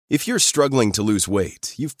If you're struggling to lose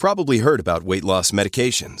weight, you've probably heard about weight loss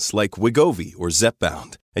medications like Wegovy or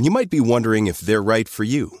Zepbound, and you might be wondering if they're right for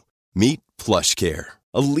you. Meet PlushCare,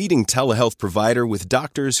 a leading telehealth provider with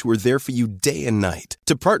doctors who are there for you day and night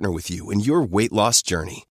to partner with you in your weight loss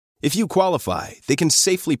journey. If you qualify, they can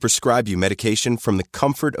safely prescribe you medication from the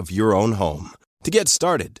comfort of your own home. To get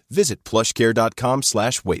started, visit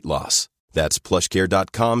plushcare.com/weightloss. That's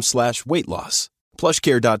plushcare.com/weightloss.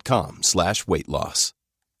 plushcare.com/weightloss.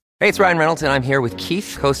 Hey, it's Ryan Reynolds, and I'm here with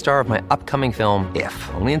Keith, co-star of my upcoming film,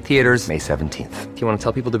 If, only in theaters May 17th. Do you want to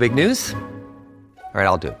tell people the big news? All right,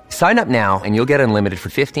 I'll do it. Sign up now and you'll get unlimited for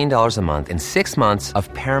 $15 a month and 6 months of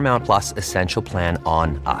Paramount Plus Essential Plan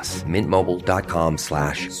on us.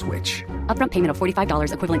 MintMobile.com/switch. Upfront payment of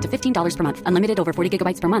 $45 equivalent to $15 per month. Unlimited over 40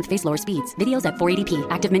 gigabytes per month. Face lower speeds. Videos at 480p.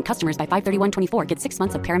 Active Mint customers by 531.24 get 6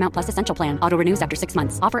 months of Paramount Plus Essential Plan. Auto renews after 6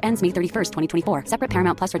 months. Offer ends May 31st, 2024. Separate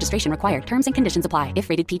Paramount Plus registration required. Terms and conditions apply if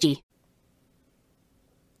rated PG.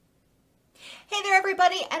 Hey there,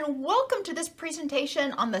 everybody, and welcome to this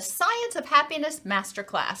presentation on the Science of Happiness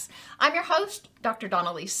Masterclass. I'm your host, Dr.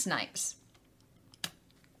 Dawn-Elise Snipes.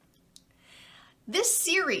 This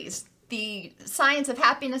series, the Science of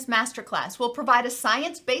Happiness Masterclass, will provide a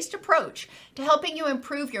science-based approach to helping you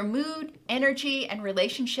improve your mood, energy, and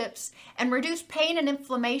relationships, and reduce pain and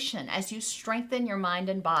inflammation as you strengthen your mind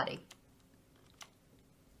and body.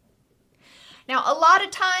 Now, a lot of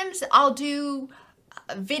times I'll do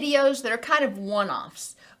videos that are kind of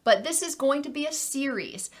one-offs, but this is going to be a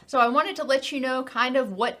series. So I wanted to let you know kind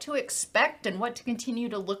of what to expect and what to continue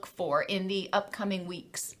to look for in the upcoming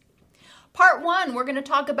weeks. Part 1, we're going to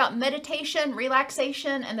talk about meditation,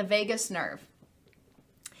 relaxation, and the vagus nerve.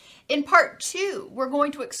 In Part 2, we're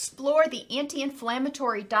going to explore the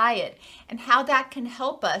anti-inflammatory diet and how that can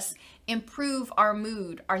help us improve our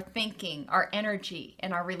mood, our thinking, our energy,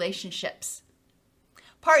 and our relationships.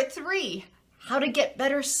 Part 3, how to get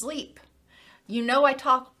better sleep. You know I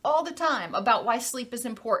talk all the time about why sleep is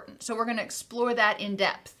important, so we're going to explore that in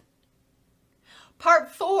depth.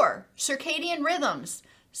 Part 4, circadian rhythms,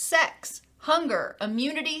 sex, hunger,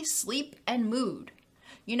 immunity, sleep, and mood.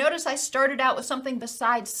 You notice I started out with something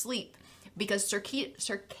besides sleep because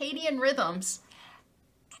circadian rhythms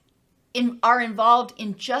are involved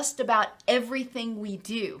in just about everything we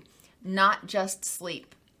do, not just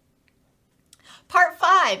sleep. Part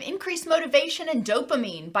 5, increase motivation and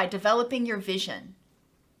dopamine by developing your vision.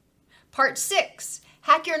 Part 6,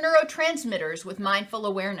 hack your neurotransmitters with mindful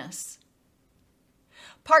awareness.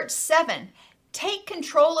 Part 7, take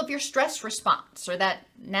control of your stress response, or that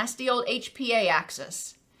nasty old HPA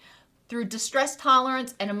axis, through distress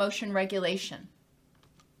tolerance and emotion regulation.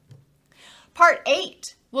 Part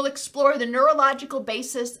 8, we'll explore the neurological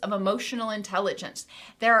basis of emotional intelligence.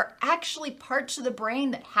 There are actually parts of the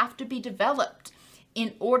brain that have to be developed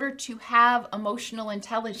in order to have emotional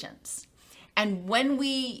intelligence. And when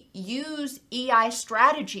we use EI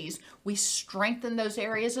strategies, we strengthen those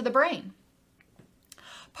areas of the brain.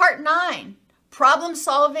 Part 9, problem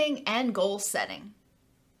solving and goal setting.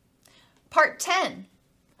 Part 10,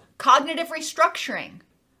 cognitive restructuring,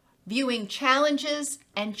 viewing challenges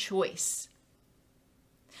and choice.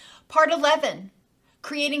 Part 11,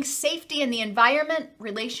 creating safety in the environment,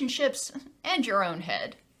 relationships, and your own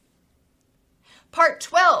head. Part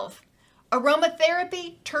 12,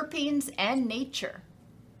 aromatherapy, terpenes, and nature.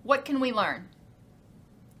 What can we learn?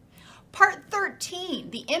 Part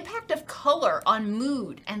 13, the impact of color on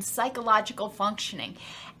mood and psychological functioning.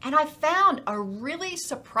 And I found a really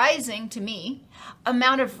surprising, to me,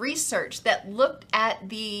 amount of research that looked at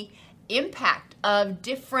the impact of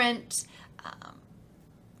different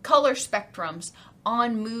color spectrums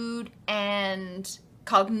on mood and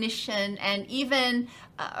cognition and even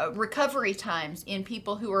recovery times in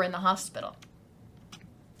people who are in the hospital.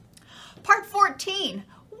 Part 14,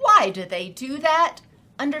 why do they do that?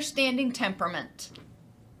 Understanding temperament.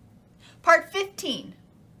 Part 15,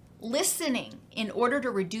 listening in order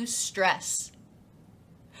to reduce stress.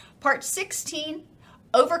 Part 16,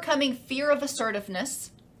 overcoming fear of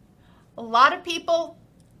assertiveness. A lot of people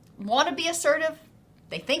want to be assertive.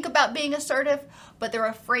 They think about being assertive, but they're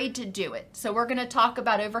afraid to do it. So we're going to talk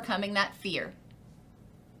about overcoming that fear.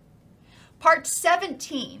 Part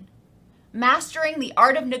 17, mastering the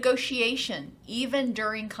art of negotiation, even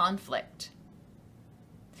during conflict.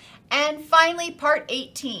 And finally, Part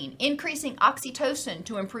 18, increasing oxytocin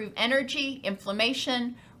to improve energy,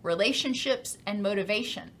 inflammation, relationships, and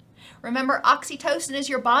motivation. Remember, oxytocin is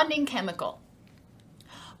your bonding chemical,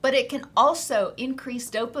 but it can also increase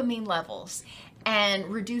dopamine levels and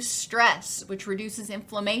reduce stress, which reduces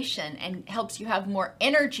inflammation and helps you have more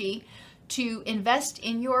energy to invest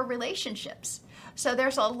in your relationships. So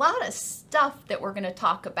there's a lot of stuff that we're going to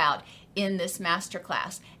talk about in this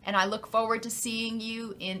masterclass, and I look forward to seeing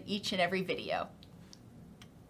you in each and every video.